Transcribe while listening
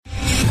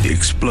The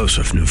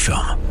explosive new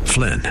film,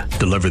 Flynn,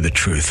 deliver the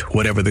truth,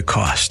 whatever the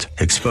cost,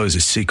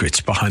 exposes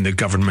secrets behind the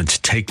government's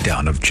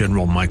takedown of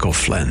General Michael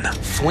Flynn.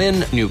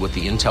 Flynn knew what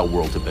the intel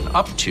world had been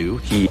up to.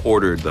 He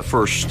ordered the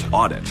first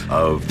audit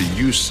of the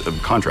use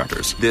of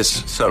contractors.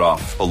 This set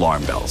off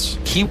alarm bells.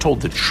 He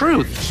told the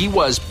truth. He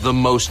was the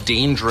most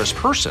dangerous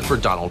person for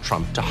Donald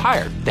Trump to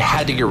hire. They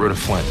had to get rid of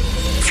Flynn.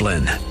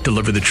 Flynn,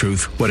 deliver the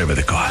truth, whatever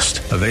the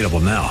cost. Available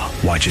now.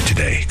 Watch it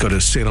today. Go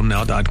to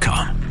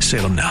salemnow.com.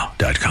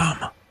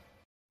 salemnow.com.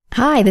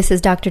 Hi, this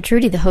is Dr.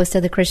 Trudy, the host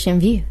of The Christian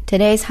View.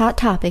 Today's hot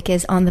topic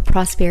is on the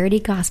prosperity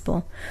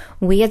gospel.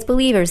 We as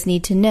believers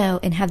need to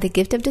know and have the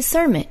gift of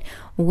discernment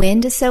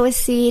when to sow a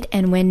seed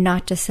and when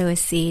not to sow a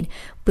seed.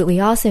 But we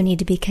also need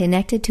to be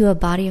connected to a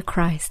body of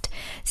Christ.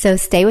 So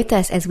stay with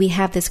us as we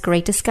have this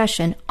great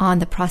discussion on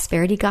the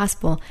prosperity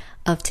gospel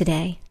of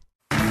today.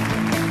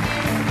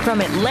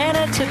 From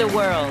Atlanta to the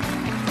world,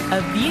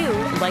 a view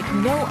like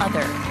no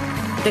other.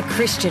 The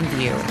Christian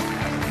View.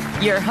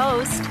 Your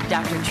host,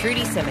 Dr.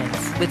 Trudy Simmons,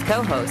 with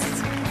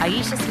co-hosts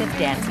Aisha Smith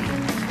Dancy,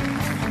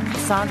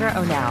 Sandra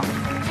O'Neill,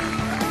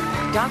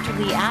 Dr.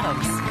 Lee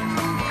Adams,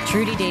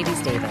 Trudy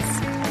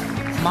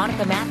Davies-Davis,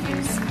 Monica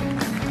Matthews,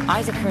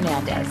 Isaac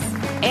Hernandez,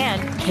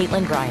 and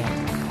Caitlin Bryan.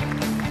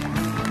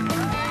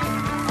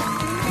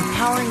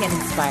 Empowering and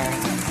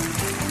inspiring.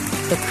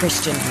 The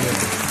Christian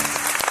View.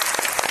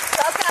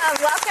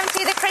 Welcome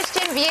to The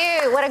Christian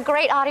View. What a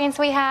great audience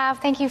we have.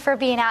 Thank you for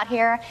being out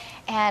here.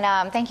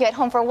 And thank you at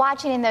home for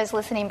watching and those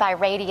listening by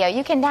radio.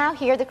 You can now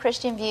hear The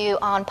Christian View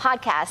on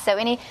podcast. So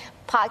any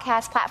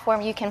podcast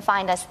platform, you can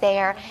find us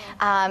there.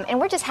 And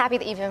we're just happy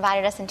that you've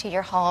invited us into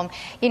your home.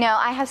 You know,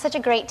 I have such a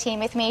great team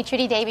with me.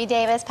 Trudy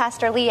Davies-Davis,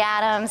 Pastor Lee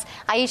Adams,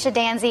 Aisha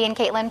Danzy, and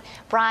Caitlin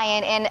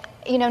Bryan. And,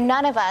 you know,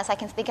 none of us, I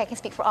can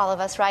speak for all of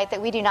us, right,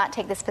 that we do not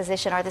take this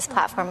position or this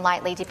platform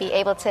lightly to be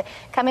able to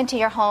come into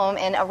your home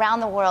and around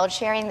the world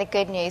sharing the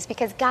good news,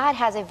 because God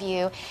has a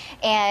view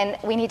and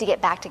we need to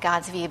get back to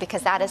God's view,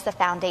 because that is the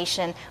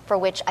foundation for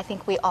which I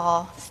think we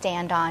all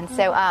stand on.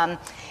 So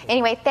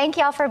anyway, thank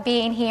y'all for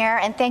being here,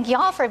 and thank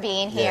y'all for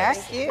being here.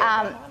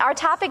 Our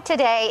topic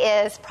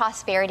today is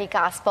prosperity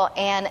gospel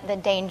and the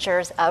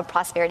dangers of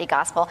prosperity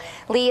gospel.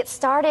 Lee,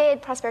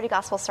 prosperity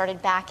gospel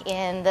started back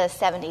in the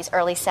 70s,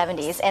 early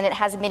 70s, and it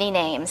has many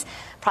names.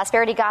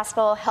 Prosperity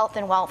gospel, health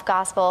and wealth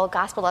gospel,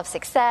 gospel of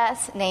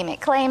success, name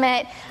it, claim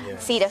it,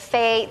 seed of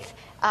faith,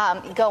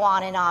 go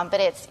on and on.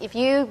 But it's, if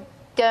you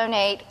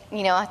donate,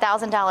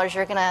 $1,000,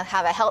 you're going to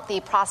have a healthy,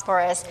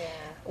 prosperous,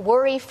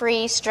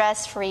 worry-free,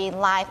 stress-free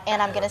life,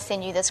 and I'm going to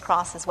send you this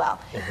cross as well.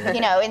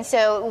 And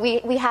so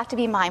we have to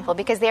be mindful,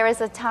 because there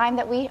is a time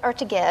that we are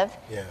to give,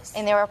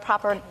 and there are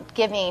proper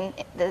giving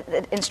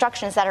the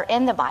instructions that are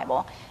in the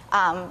Bible.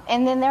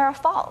 And then there are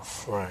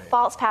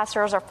false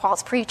pastors or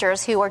false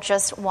preachers who are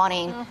just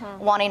wanting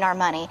our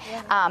money.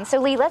 So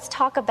Lee, let's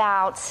talk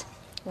about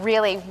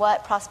really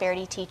what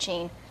prosperity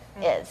teaching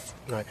is.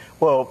 Right.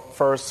 Well,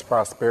 first,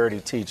 prosperity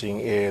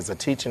teaching is a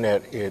teaching a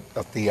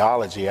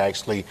theology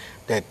actually,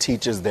 that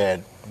teaches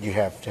that you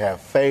have to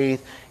have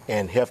faith,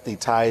 and hefty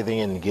tithing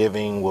and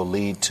giving will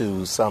lead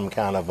to some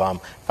kind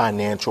of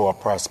financial or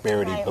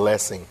prosperity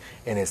blessing.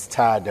 And it's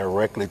tied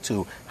directly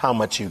to how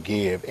much you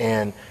give.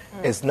 And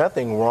it's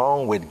nothing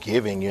wrong with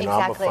giving.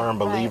 I'm a firm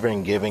believer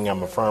in giving.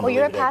 I'm a firm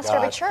believer. Well, you're a pastor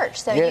of a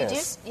church, so you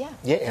do.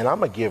 Yeah, and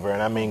I'm a giver.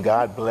 And I mean,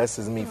 God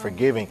blesses me for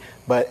giving.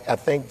 But I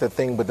think the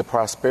thing with the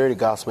prosperity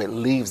gospel, it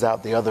leaves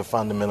out the other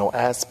fundamental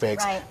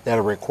aspects that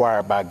are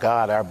required by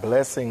God. Our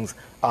blessings,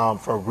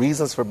 for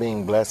reasons for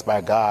being blessed by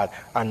God,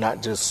 are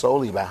not just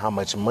solely by how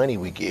much money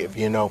we give.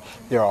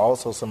 There are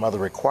also some other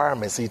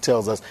requirements. He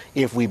tells us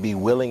if we be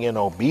willing and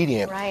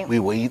obedient, we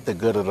will eat the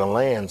good of the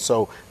land.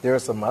 So there are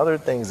some other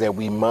things that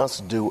we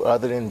must do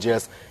other than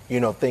just,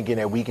 thinking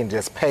that we can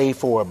just pay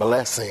for a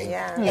blessing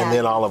and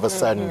then all of a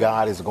sudden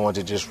God is going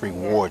to just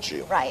reward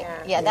you.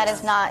 That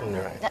is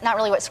not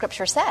really what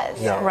Scripture says.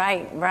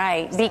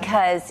 Right.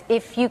 Because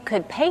if you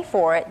could pay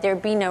for it,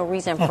 there'd be no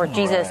reason for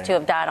Jesus to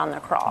have died on the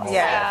cross.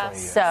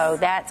 So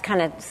that's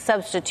kind of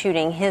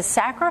substituting his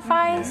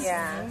sacrifice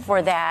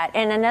for that.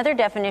 And another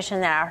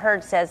definition that I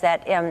heard says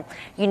that, and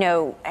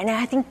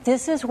I think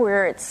this is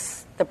where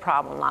the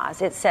problem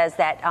lies. It says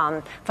that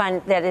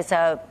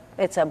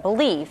it's a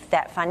belief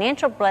that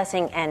financial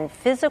blessing and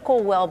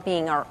physical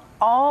well-being are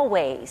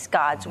always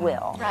God's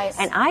will.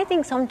 And I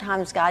think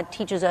sometimes God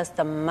teaches us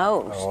the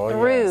most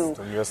through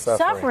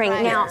suffering.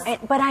 Now,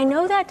 but I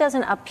know that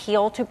doesn't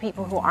appeal to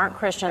people who aren't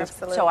Christians.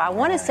 So I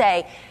want to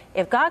say,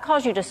 if God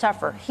calls you to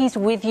suffer, he's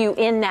with you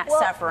in that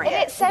suffering.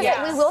 And it says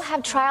that we will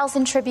have trials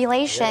and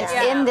tribulations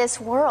in this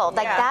world.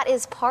 Like that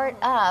is part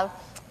of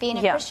being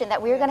a Christian,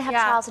 that we're going to have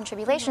trials and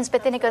tribulations.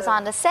 But then it goes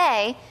on to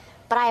say,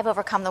 but I have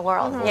overcome the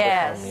world.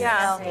 Yes.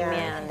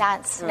 Amen.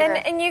 That's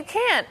and you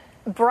can't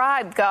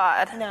bribe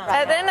God. No.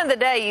 At the end of the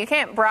day, you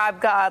can't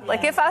bribe God.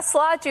 Like, if I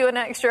slide you an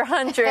extra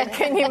 100,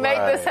 can you make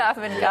this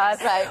happen, God?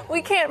 Right.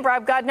 We can't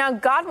bribe God. Now,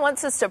 God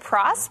wants us to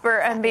prosper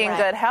and be in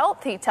good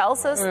health. He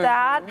tells us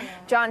that.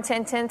 John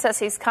 10:10 says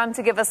he's come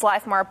to give us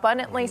life more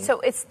abundantly. So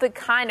it's the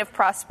kind of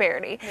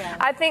prosperity. Yeah.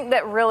 I think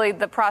that really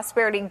the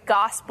prosperity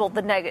gospel,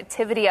 the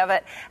negativity of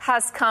it,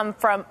 has come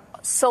from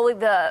solely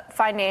the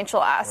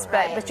financial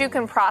aspect, but you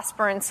can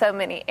prosper in so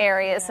many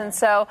areas. And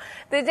so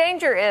the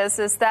danger is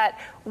that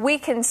we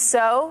can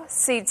sow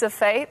seeds of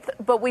faith,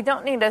 but we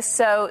don't need to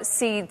sow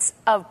seeds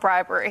of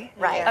bribery.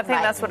 Right. I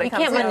think that's what it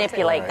comes down to. You can't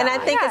manipulate. And I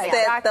think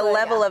it's the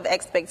level of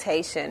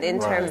expectation in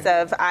terms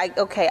of,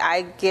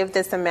 I give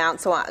this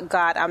amount, so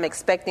God, I'm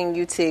expecting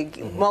you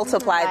to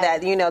multiply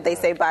that. You know, they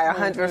say by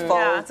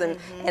 100-folds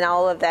and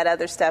all of that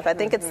other stuff. I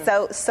think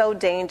it's so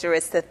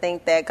dangerous to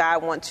think that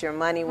God wants your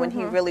money when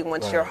he really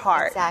wants your heart.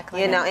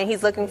 Exactly. You know, and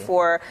he's looking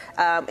for,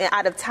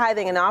 out of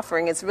tithing and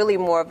offering, it's really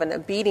more of an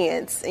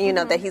obedience, you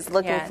know, that he's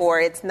looking for.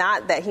 It's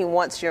not that he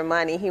wants your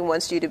money. He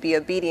wants you to be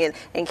obedient.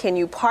 And can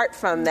you part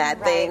from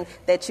that thing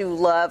that you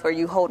love or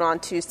you hold on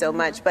to so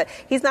much? But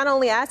he's not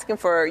only asking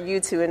for you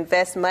to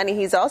invest money,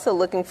 he's also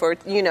looking for,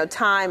 you know,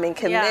 time and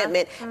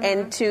commitment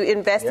and to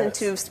invest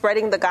into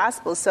spreading the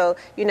gospel. So,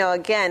 you know,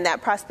 again,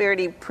 that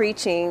prosperity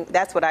preaching,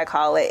 that's what I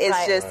call it.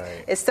 It's just,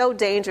 it's so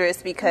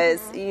dangerous because,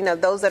 you know,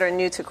 those that are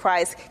new to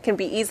Christ can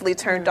be easily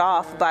turned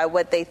off by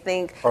what they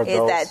think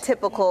is that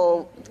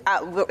typical,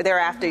 they're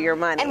after your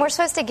money. And we're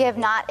supposed to give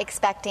not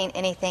expecting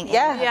anything.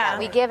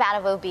 We give out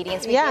of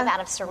obedience. We give out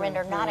of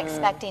surrender, not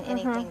expecting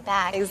anything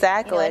back.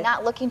 Exactly. You know,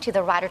 not looking to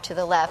the right or to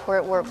the left.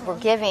 We're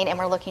giving and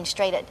we're looking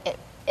straight at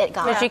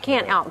God. Because you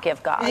can't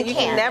outgive God. You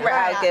can never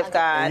outgive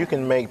God. And you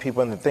can make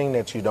people, and the thing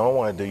that you don't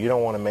want to do, you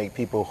don't want to make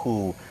people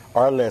who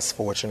are less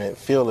fortunate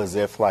feel as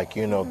if, like,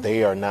 you know,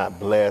 they are not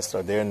blessed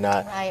or they're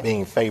not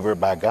being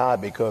favored by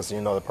God, because, you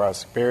know, the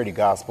prosperity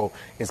gospel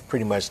is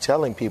pretty much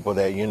telling people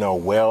that, you know,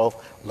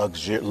 wealth,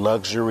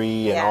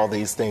 luxury and all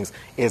these things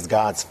is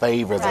God's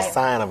favor, is a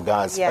sign of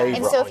God's favor.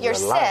 And so if you're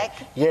sick,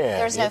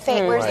 there's no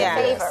favor. Where's the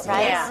favor,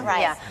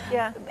 right?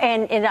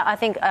 And I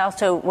think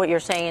also what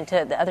you're saying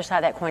to the other side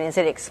of that coin is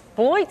it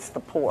exploits the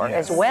poor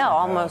as well,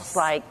 almost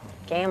like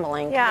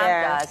gambling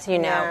does, you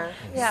know.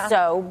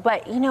 So,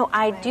 but, you know,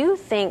 I do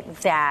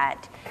think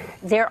that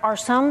there are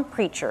some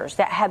preachers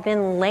that have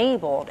been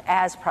labeled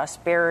as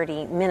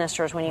prosperity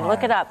ministers. When you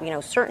look it up, you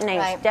know, certain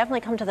names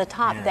definitely come to the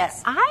top that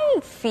I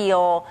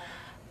feel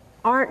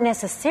aren't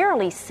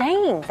necessarily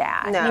saying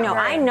that. No. You know,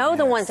 I know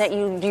the ones that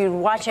you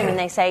watch them and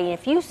they say,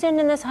 if you send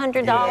in this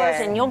 $100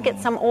 and you'll get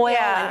some oil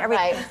and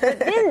everything. But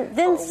then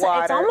it's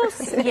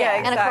almost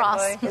and a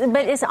cross.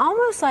 But it's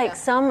almost like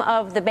some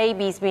of the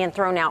babies being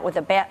thrown out with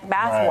the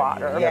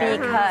bathwater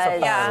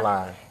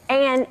because.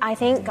 And I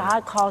think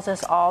God calls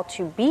us all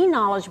to be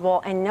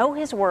knowledgeable and know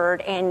His Word.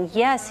 And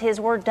yes,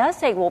 His Word does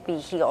say we'll be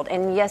healed.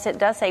 And yes, it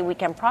does say we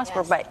can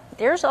prosper. But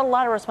there's a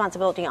lot of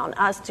responsibility on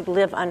us to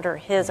live under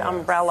His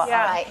umbrella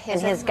and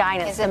His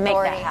guidance to make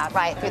that happen.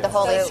 Right, through the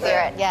Holy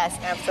Spirit. Yes.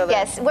 Absolutely.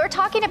 Yes. We're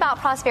talking about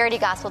prosperity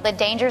gospel, the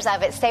dangers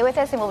of it. Stay with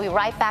us and we'll be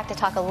right back to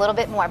talk a little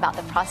bit more about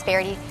the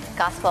prosperity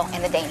gospel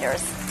and the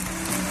dangers.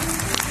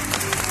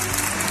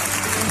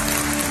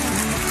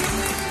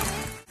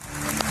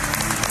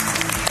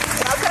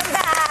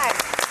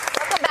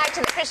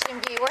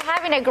 Christian View. We're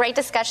having a great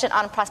discussion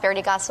on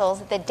prosperity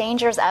gospels, the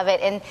dangers of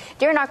it. And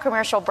during our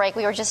commercial break,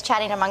 we were just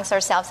chatting amongst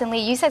ourselves. And Lee,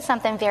 you said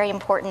something very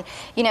important.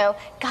 You know,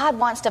 God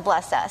wants to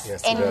bless us.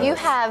 Yes, and you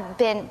have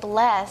been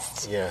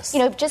blessed, you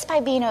know, just by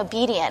being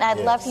obedient. I'd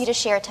love for you to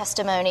share a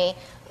testimony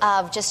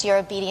of just your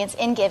obedience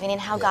in giving and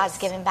how God's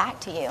given back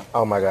to you.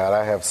 Oh, my God,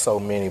 I have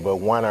so many. But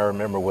one I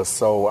remember was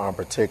so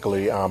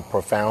particularly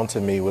profound to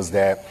me was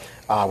that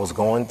I was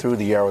going through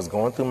the year, I was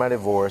going through my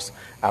divorce.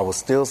 I was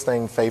still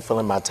staying faithful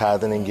in my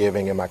tithing and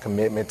giving and my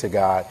commitment to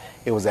God.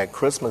 It was at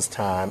Christmas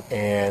time,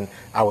 and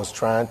I was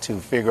trying to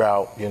figure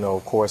out, you know,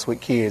 of course, with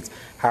kids,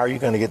 how are you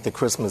going to get the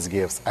Christmas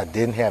gifts? I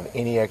didn't have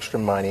any extra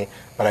money,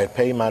 but I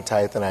paid my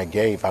tithe and I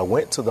gave. I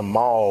went to the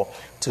mall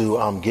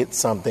to get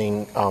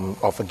something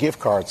off a gift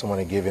card someone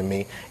had given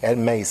me at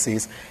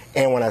Macy's.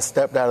 And when I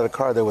stepped out of the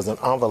car, there was an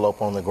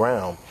envelope on the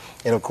ground.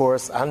 And, of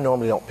course, I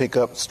normally don't pick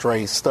up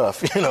stray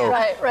stuff, you know.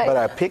 But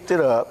I picked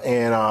it up,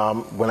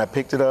 and when I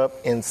picked it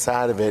up,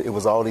 inside of it, it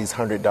was all these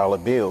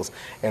 $100 bills.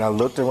 And I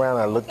looked around,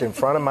 I looked in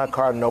front of my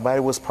car. Nobody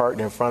was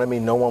parked in front of me.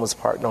 No one was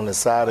parked on the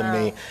side of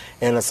me.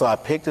 And so I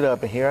picked it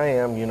up, and here I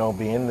am, you know,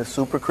 being the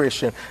super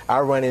Christian.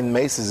 I run in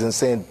Macy's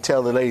and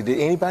tell the lady, did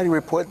anybody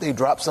report they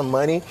dropped some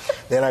money?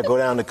 Then I go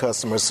down to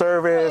customer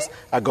service.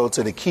 I go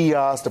to the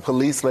kiosk. The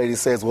police lady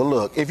says, well,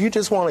 look, if you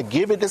just want to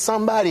give it to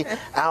somebody,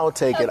 I'll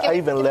take it. I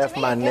even left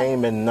my name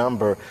and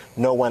number.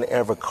 No one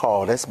ever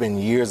called. That's been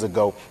years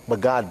ago.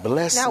 But God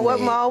bless me. Now, what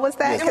mall was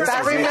that? Because I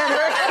remember.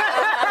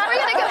 We're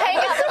going to go hang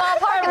out at the mall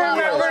park.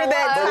 remember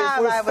that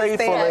time. But if we're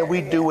faithful and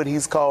we do what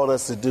He's called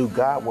us to do,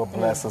 God will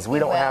bless us. We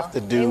don't have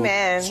to do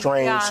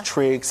strange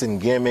tricks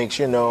and gimmicks,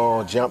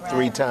 jump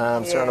 3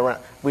 times, turn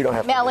around. We don't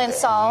have melon to do that.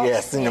 salt.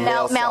 Yes,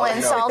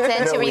 melon salt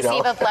in to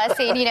receive a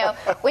blessing.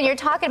 When you're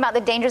talking about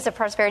the dangers of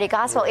prosperity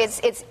gospel,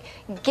 it's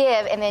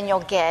give and then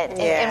you'll get.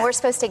 And we're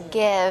supposed to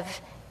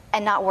give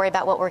and not worry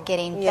about what we're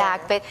getting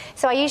back. But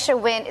so Aisha,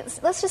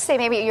 let's just say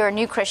maybe you're a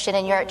new Christian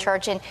and you're at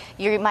church and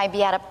you might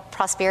be at a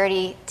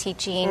prosperity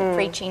teaching,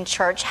 preaching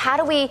church. How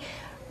do we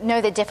know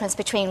the difference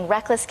between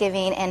reckless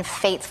giving and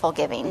faithful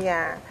giving?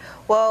 Yeah.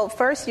 Well,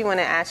 first you want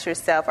to ask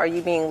yourself, are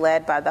you being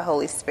led by the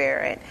Holy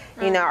Spirit?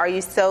 Are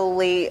you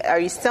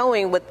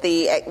sowing with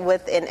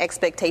an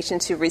expectation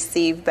to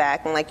receive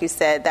back? And like you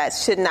said, that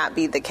should not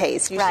be the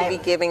case. You should be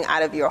giving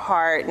out of your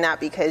heart, not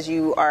because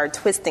you are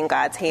twisting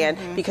God's hand,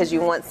 because you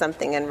want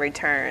something in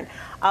return.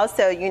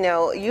 Also,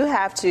 you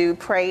have to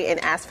pray and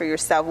ask for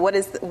yourself,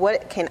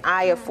 what can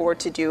I afford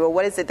to do, or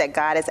what is it that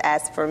God has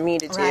asked for me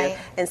to do? Right.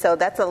 And so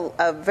that's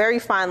a very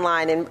fine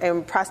line.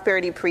 In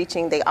prosperity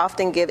preaching, they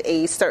often give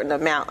a certain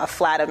amount, a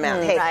flat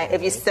amount.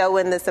 If you sow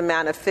in this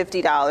amount of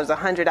 $50, $100,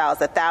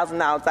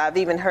 $1,000, I've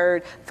even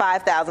heard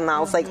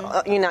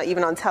 $5,000,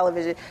 even on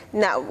television.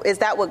 Now, is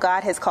that what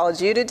God has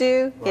called you to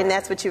do? Right. And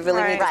that's what you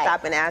really need to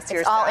stop and ask yourself.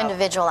 It's all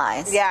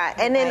individualized. Yeah,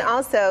 and then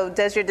also,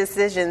 does your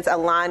decisions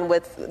align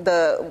with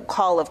the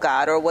call of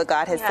God or what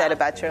God has said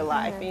about your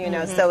life?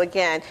 So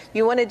again,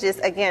 you want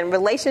to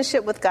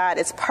relationship with God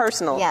is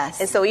personal. Yes.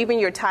 And so even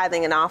your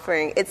tithing and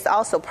offering, it's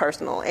also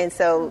personal. And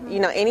so,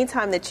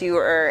 anytime that you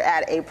are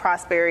at a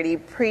prosperity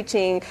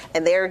preaching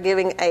and they're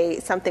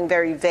giving something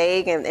very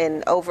vague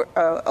and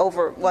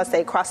over, let's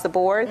say, across the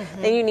board,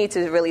 then you need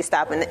to really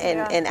stop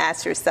and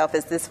ask yourself,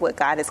 is this what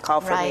God has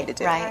called for me to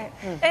do? Right.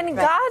 And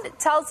God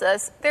tells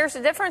us there's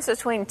a difference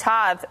between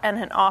tithe and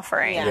an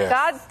offering. Yes.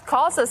 God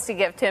calls us to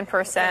give 10%.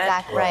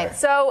 Exactly. Right.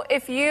 So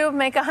if you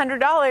make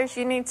 $100,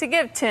 you need to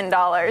give $10.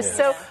 Yes.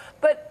 So,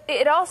 but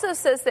it also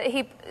says that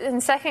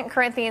in 2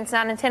 Corinthians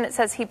 9:10, it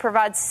says He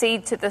provides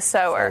seed to the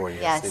sower.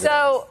 Yes.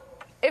 So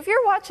if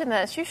you're watching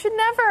this, you should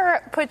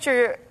never put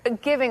your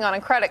giving on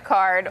a credit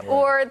card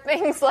or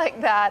things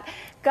like that.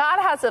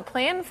 God has a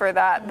plan for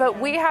that, but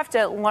we have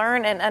to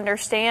learn and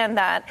understand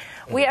that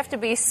we have to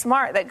be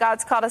smart, that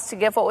God's called us to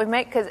give what we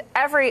make, because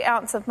every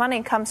ounce of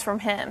money comes from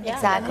Him. Yeah.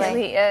 Exactly.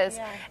 He is.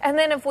 Yeah. And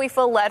then if we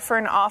feel led for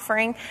an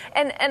offering,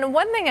 and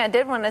one thing I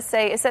did want to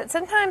say is that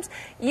sometimes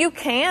you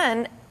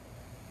can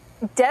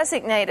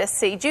designate a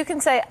seed. You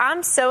can say,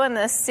 I'm sowing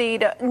this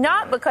seed,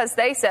 not because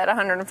they said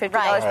 $150,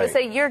 but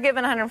say you're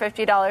giving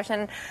 $150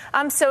 and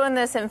I'm sowing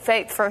this in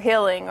faith for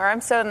healing, or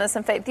I'm sowing this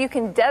in faith. You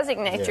can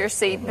designate your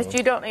seed, but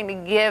you don't need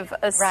to give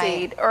a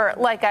seed, or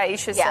like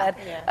Aisha said,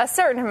 a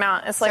certain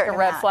amount is like a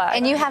red flag.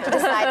 And you have to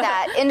decide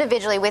that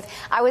individually.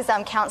 I was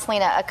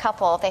counseling a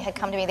couple. They had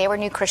come to me. They were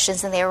new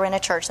Christians and they were in a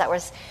church that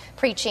was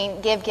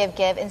preaching, give.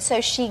 And so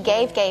she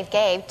gave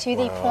to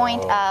the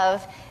point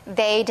of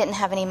they didn't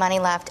have any money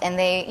left, and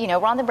they,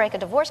 were on the brink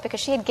of divorce because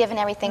she had given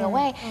everything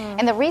away.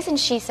 And the reason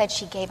she said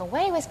she gave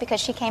away was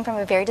because she came from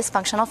a very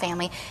dysfunctional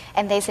family,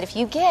 and they said, if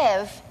you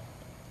give,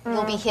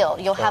 you'll be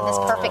healed. You'll have this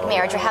perfect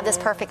marriage. You'll have this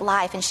perfect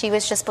life. And she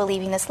was just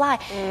believing this lie.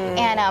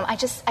 And I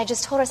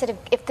just told her, I said,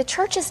 if the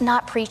church is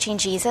not preaching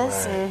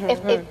Jesus,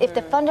 if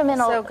the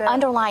fundamental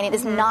underlying it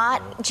is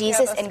not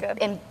Jesus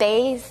and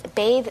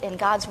bathe in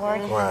God's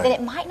word, then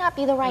it might not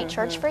be the right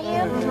church for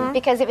you.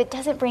 Because if it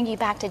doesn't bring you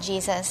back to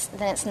Jesus,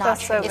 then it's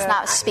not it's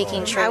not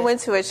speaking truth. I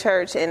went to a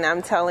church, and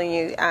I'm telling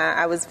you,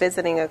 I was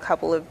visiting a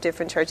couple of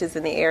different churches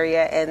in the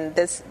area, and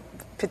this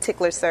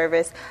particular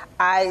service,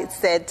 I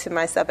said to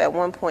myself at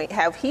one point,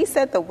 have he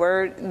said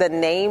the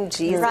name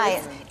Jesus?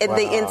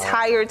 The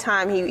entire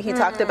time he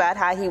talked about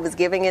how he was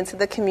giving into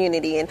the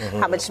community and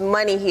how much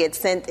money he had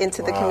sent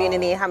into the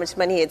community and how much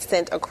money he had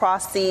sent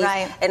across seas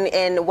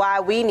and why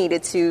we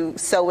needed to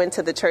sow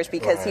into the church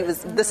because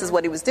this is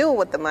what he was doing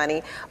with the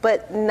money.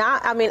 But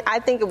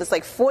I think it was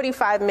like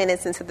 45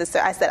 minutes into the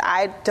service, I said,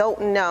 I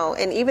don't know.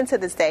 And even to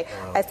this day,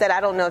 I said, I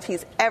don't know if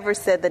he's ever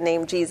said the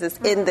name Jesus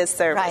in this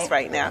service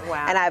right now.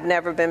 And I've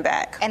never been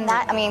back. And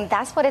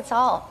that's what it's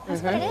all.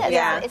 That's what it is.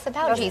 Yeah. It's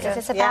about Jesus.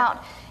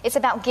 It's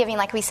about giving,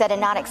 like we said, and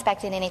not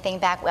expecting anything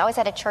back. I was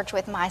at a church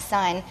with my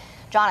son,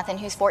 Jonathan,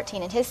 who's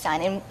 14, and his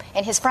son,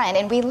 and his friend,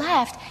 and we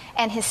left,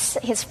 and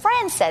his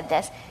friend said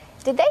this.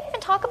 Did they even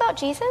talk about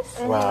Jesus?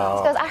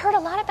 Wow. Because I heard a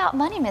lot about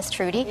money, Miss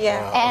Trudy.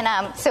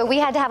 Yeah. And so we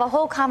had to have a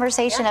whole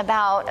conversation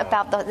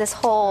about this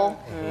whole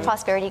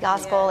prosperity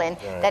gospel and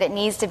that it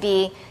needs to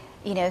be,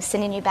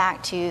 sending you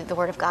back to the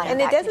Word of God.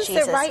 And it doesn't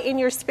sit right in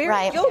your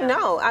spirit. You'll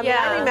know.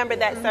 I remember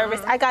that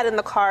service. I got in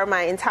the car.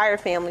 My entire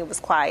family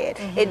was quiet.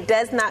 It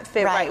does not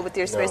fit right with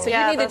your spirit. So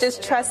you need to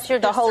just trust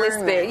the Holy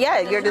Spirit. Yeah,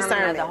 your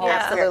discernment.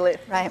 Absolutely.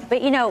 Right.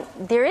 But,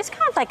 there is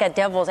kind of like a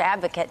devil's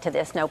advocate to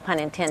this, no pun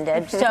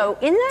intended. So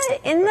in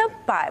the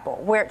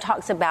Bible, where it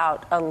talks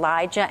about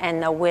Elijah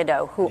and the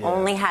widow who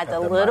only had a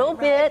little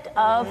bit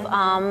of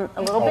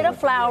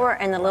flour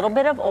and a little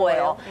bit of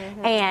oil,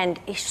 and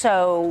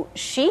so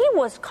she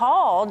was called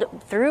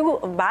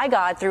by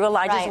God through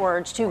Elijah's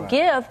words to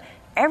give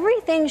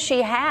everything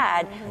she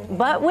had,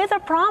 but with a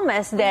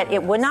promise that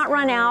it would not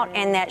run out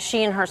and that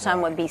she and her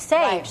son would be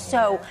saved.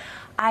 So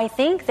I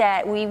think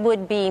that we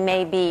would be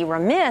maybe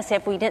remiss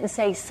if we didn't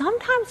say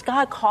sometimes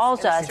God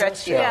calls us to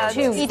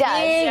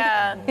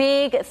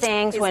big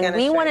things. When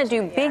we want to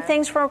do big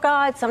things for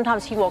God,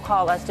 sometimes He will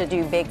call us to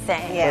do big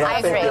things. Yeah.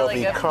 I think there'll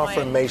be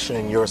confirmation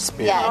in your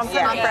spirit. Yes,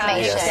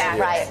 confirmation.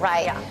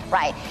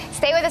 Right.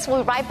 Stay with us.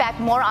 We'll be right back.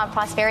 More on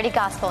Prosperity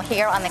Gospel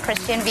here on The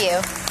Christian View.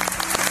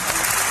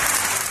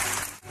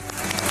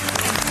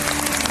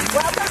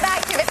 Welcome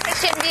back to The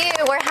Christian View.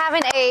 We're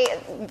having a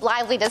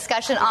lively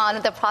discussion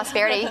on the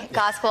prosperity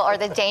gospel, or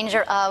the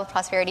danger of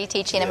prosperity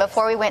teaching. And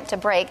before we went to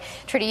break,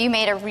 Trudy, you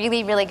made a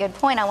really, really good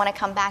point. I want to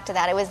come back to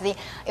that. It was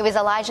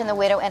Elijah and the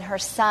widow and her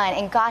son,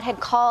 and God had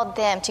called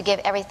them to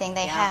give everything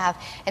they have.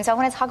 And so I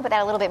want to talk about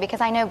that a little bit,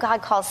 because I know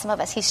God calls some of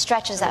us. He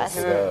stretches us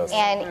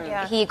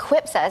and He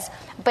equips us,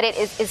 but it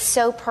is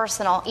so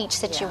personal, each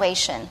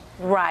situation.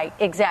 Right,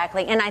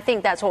 exactly. And I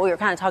think that's what we were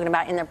kind of talking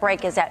about in the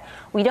break, is that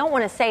we don't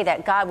want to say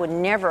that God would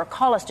never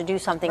call us to do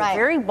something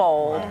very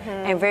bold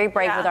and very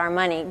brave with our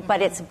money, but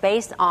it's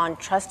based on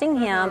trusting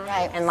Him.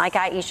 And like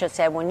Aisha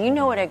said, when you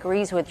know it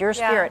agrees with your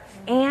spirit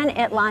and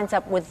it lines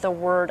up with the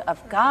Word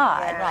of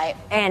God.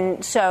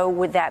 And so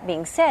with that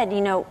being said,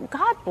 you know,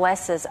 God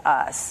blesses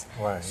us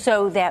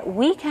so that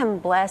we can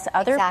bless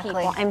other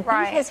people and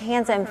be His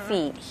hands and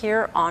feet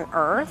here on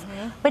earth.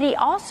 But He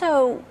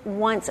also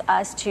wants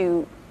us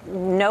to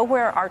know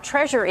where our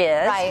treasure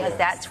is, because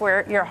that's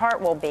where your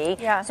heart will be.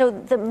 So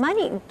the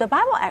money, the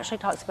Bible actually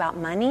talks about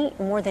money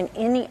more than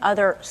any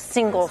other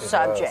single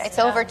subject. It's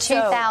over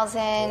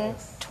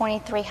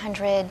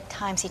 2,300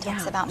 times He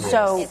talks about money.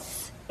 So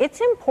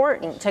it's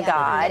important to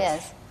God. It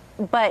is.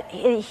 But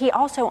He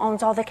also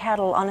owns all the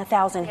cattle on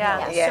 1,000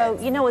 hills. So,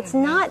 you know, it's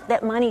not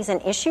that money's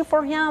an issue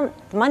for Him.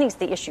 Money's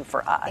the issue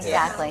for us.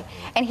 Exactly.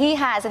 And He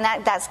has, and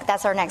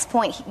that's our next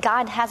point,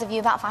 God has a view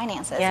about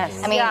finances.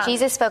 I mean,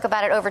 Jesus spoke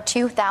about it over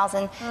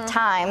 2,000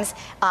 times.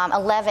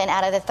 11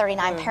 out of the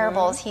 39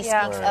 parables, He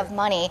speaks of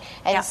money.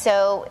 And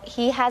so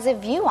He has a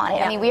view on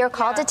it. I mean, we are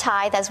called to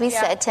tithe, as we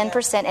said,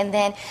 10%, and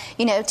then,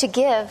 you know, to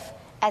give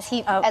as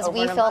we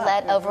feel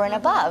led over and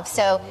above.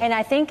 So, and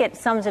I think it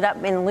sums it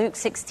up in Luke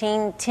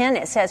 16:10.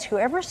 It says,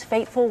 "Whoever's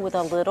faithful with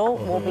a little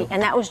will be,"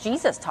 and that was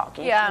Jesus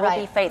talking. Will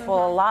be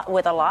faithful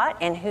with a lot,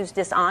 and who's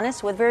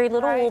dishonest with very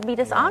little will be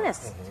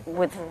dishonest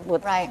with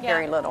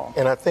very little.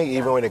 And I think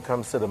even when it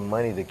comes to the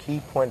money, the key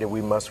point that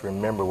we must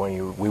remember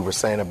when we were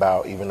saying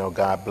about, even though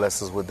God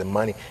blesses with the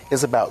money,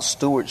 is about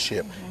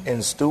stewardship.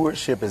 And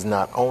stewardship is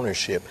not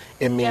ownership.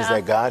 It means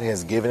that God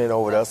has given it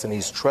over to us, and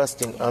He's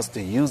trusting us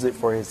to use it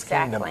for His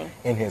kingdom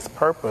and His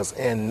purpose.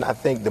 And I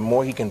think the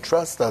more He can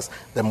trust us,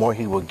 the more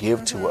He will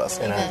give to us.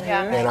 And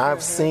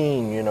I've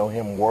seen, you know,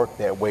 Him work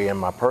that way in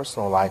my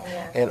personal life.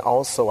 And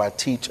also I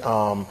teach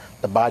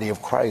the body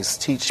of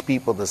Christ, teach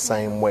people the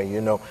same way. You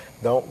know,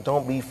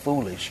 don't be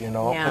foolish, you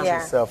know, put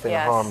yourself in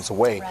harm's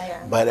way.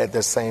 But at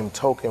the same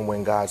token,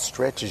 when God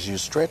stretches you,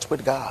 stretch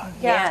with God.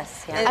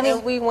 And I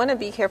mean, we want to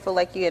be careful,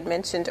 like you had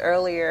mentioned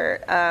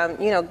earlier.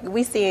 You know,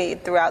 we see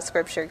throughout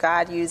Scripture,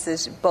 God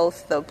uses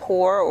both the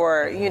poor,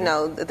 or, you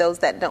know, those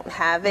that don't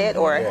have it,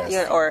 or you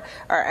know, or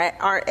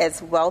aren't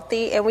as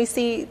wealthy, and we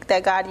see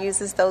that God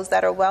uses those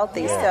that are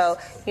wealthy. So,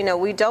 you know,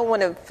 we don't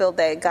want to feel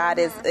that God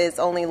is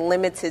only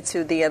limited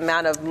to the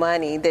amount of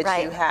money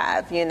that you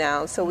have, you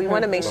know. So we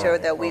want to make sure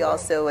that we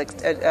also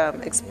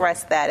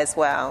express that as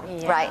well.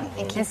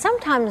 And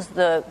sometimes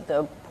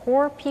the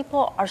poor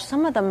people are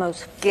some of the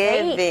most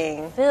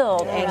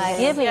faith-filled and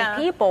giving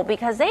people,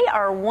 because they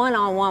are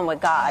one-on-one with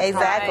God,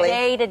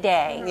 day to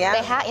day.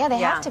 They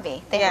have to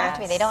be. They have to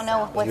be. They don't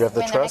know when their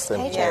next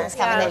paycheck is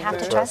coming. They have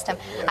to trust Him.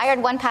 I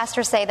heard one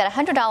pastor say that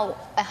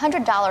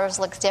 $100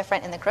 looks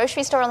different in the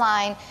grocery store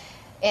line,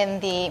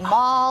 in the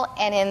mall,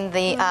 and in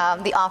the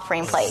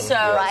offering plate,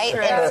 right?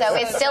 And so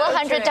it's still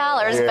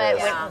 $100,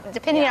 but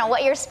depending on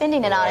what you're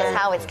spending it on is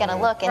how it's going to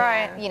look.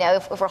 And you know,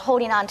 if we're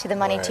holding on to the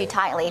money too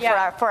tightly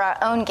for our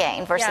own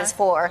gain versus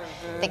for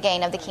the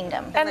gain of the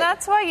kingdom. And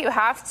that's why you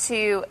have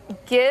to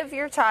give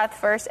your tithe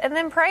first and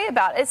then pray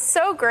about it. It's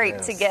so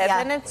great to give,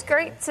 and it's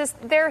great to.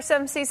 There are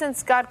some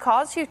seasons God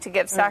calls you to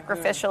give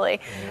sacrificially.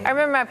 I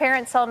remember my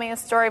parents telling me a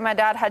story. My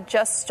dad had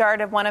just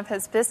started one of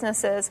his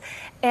businesses,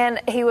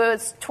 and he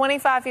was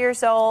 25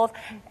 years old,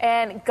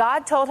 and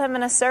God told him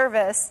in a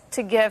service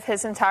to give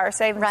his entire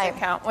savings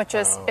account, which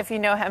is, if you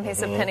know him,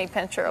 he's a penny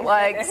pincher.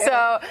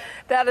 So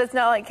that is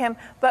not like him.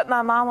 But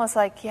my mom was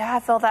like, I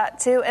feel that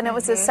too. And it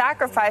was a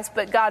sacrifice,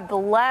 but God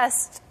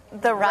blessed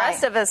the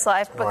rest of his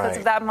life because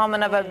of that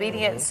moment of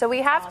obedience. So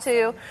we have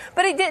to,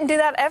 but he didn't do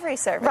that every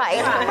service.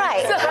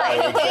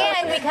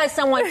 And because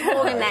someone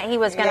told him that he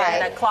was going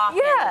to clock.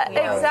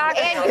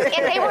 Exactly.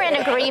 And they were in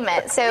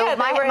agreement. So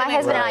my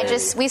husband and I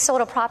we sold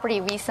a property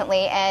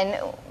recently, and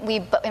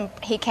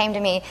he came to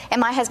me,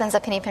 and my husband's a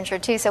penny pincher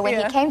too. So when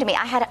he came to me,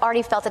 I had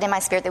already felt it in my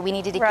spirit that we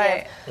needed to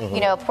give, you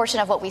know, a portion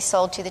of what we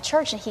sold to the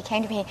church. And he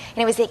came to me, and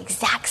it was the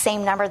exact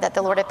same number that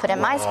the Lord had put in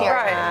my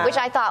spirit, which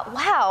I thought,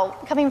 wow,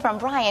 coming from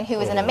Brian, who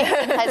was an amazing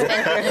amazing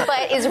husband,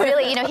 but is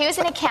really, he was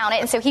an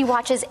accountant, and so he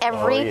watches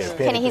every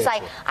penny. He's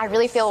like, I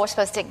really feel we're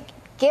supposed to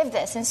give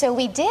this, and so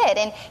we did.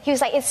 And he was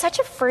like, it's such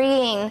a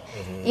freeing,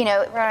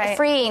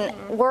 freeing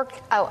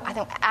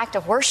act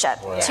of worship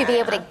to be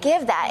able to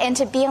give that and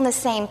to be on the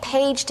same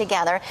page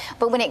together.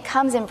 But when it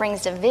comes and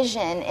brings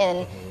division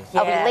in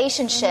a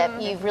relationship,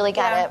 you've really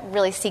got to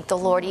really seek the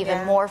Lord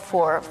even more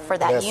for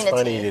that unity. That's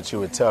funny that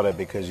you would tell that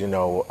because,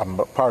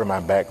 part of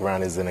my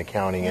background is in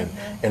accounting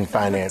and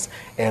finance.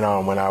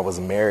 And when I was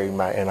married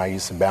and I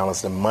used to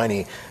balance the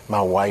money,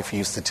 my wife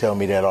used to tell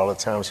me that all the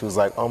time. She was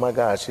like, oh my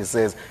gosh, she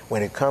says,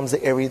 when it comes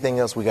to everything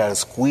else, we got to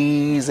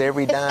squeeze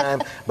every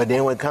dime. But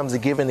then when it comes to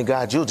giving to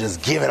God, you'll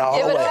just give it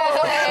all away.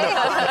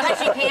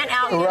 Because you can't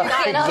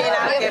outgive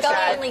God.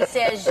 God only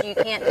says you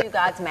can't do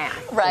God's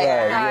math. Right.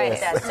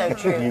 Yes. That's so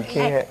true. You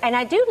can't. And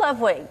I do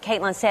love what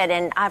Caitlin said,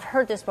 and I've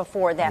heard this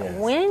before, that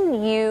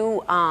when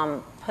you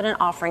put an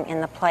offering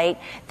in the plate,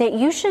 that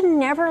you should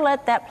never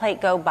let that plate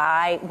go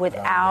by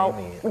without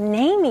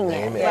naming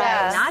it.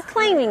 Yes. Not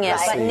claiming it,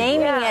 but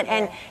naming it.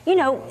 And,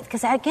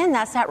 because again,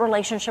 that's that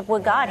relationship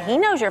with God. He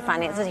knows your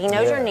finances, He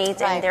knows your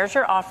needs, and there's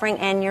your offering,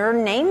 and you're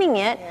naming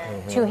it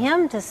to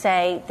Him to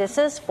say, this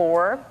is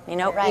for,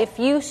 if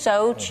you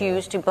so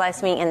choose to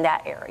bless me in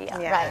that area.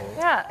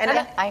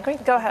 And I agree.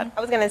 Go ahead.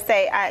 I was going to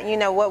say,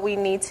 what we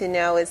need to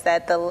know is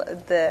that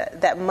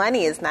that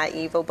money is not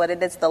evil, but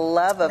it is the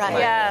love of money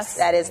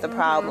that is the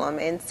problem.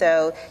 And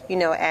so,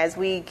 as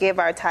we give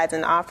our tithes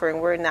and offering,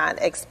 we're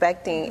not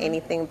expecting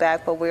anything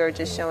back, but we're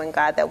just showing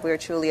God that we're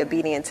truly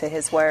obedient to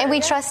His word. And we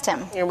trust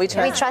Him. And we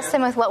trust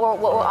Him with what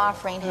we're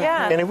offering Him.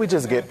 And if we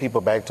just get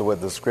people back to what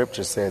the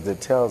Scripture says,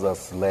 it tells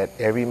us, let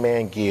every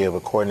man give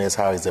according to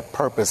how He's a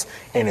purpose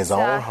in his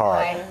own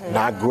heart,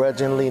 not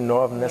grudgingly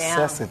nor of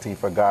necessity,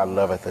 for God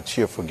loveth a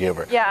cheerful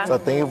giver. So I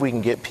think if we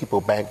can get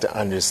people back to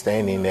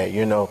understanding that,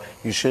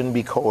 you shouldn't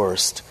be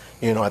coerced.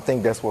 I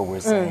think that's what we're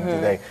saying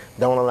today.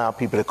 Don't allow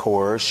people to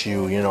coerce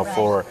you,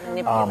 for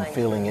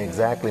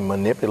feeling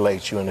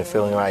manipulate you into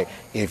feeling like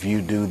if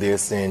you do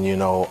this, then,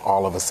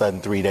 all of a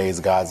sudden 3 days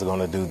God's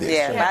going to do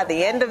this. By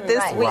the end of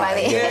this week.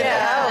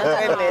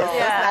 Oh, goodness.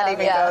 Let's not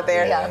even go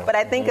there. But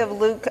I think of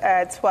Luke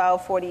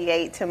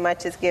 12:48, to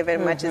much is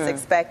given, much is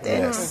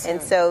expected.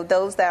 And so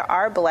those that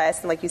are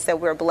blessed, like you said,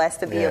 we're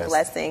blessed to be a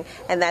blessing,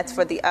 and that's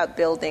for the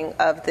upbuilding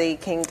of the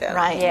kingdom.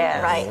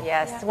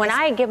 Yes. When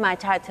I give my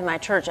tithe to my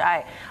church,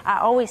 I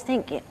always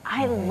think,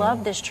 I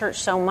love this church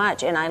so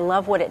much, and I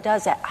love what it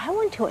does, that I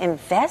want to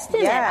invest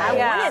in it. I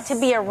want it to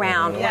be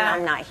around when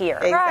I'm not here.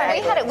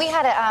 Right. We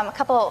had a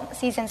couple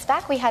seasons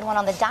back, we had one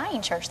on the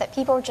dying church that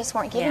people just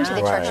weren't giving to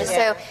the churches.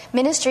 So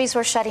ministries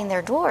were shutting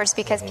their doors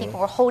because people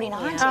were holding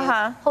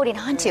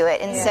on to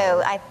it. And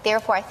so I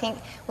think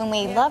when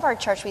we love our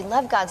church, we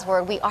love God's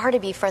word, we are to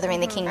be furthering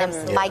the kingdom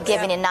by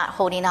giving and not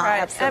holding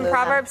on. And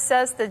Proverbs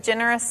says the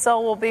generous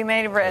soul will be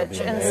made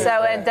rich. And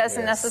so it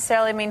doesn't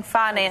necessarily mean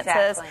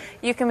finances.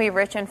 You can be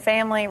rich in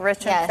family,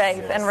 rich in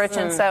faith, and rich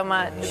in so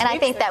much. And I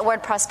think that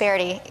word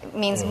prosperity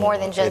means more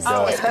than just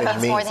money.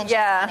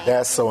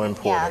 That's so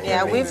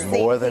important. We've seen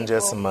more than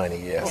just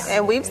money.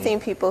 And we've seen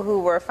people who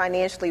were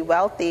financially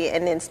wealthy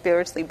and then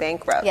spiritually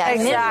bankrupt.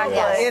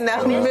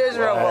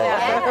 Miserable.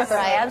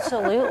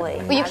 Absolutely.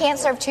 Well, you can't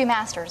serve two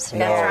masters.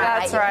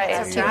 That's right. You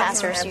can't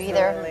serve two masters. You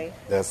either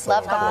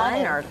love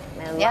God or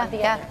love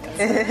the other.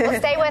 Well,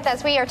 stay with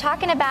us. We are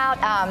talking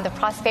about the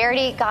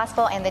prosperity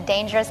gospel and the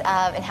dangers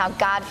of and how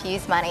God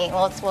views money.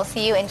 We'll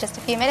see you in just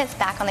a few minutes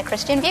back on The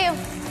Christian View.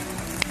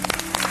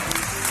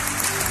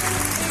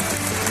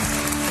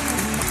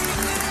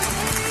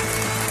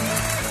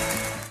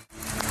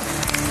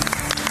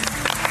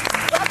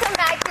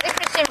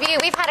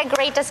 We've had a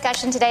great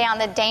discussion today on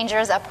the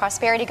dangers of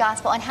prosperity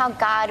gospel and how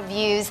God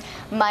views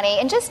money.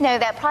 And just know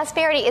that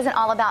prosperity isn't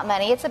all about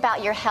money. It's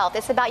about your health.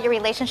 It's about your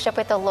relationship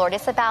with the Lord.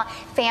 It's about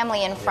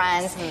family and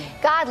friends.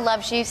 God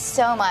loves you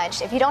so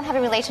much. If you don't have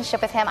a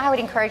relationship with Him, I would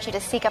encourage you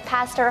to seek a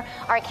pastor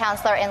or a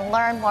counselor and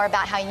learn more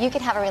about how you can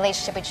have a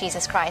relationship with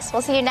Jesus Christ.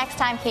 We'll see you next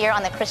time here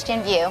on The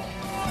Christian View.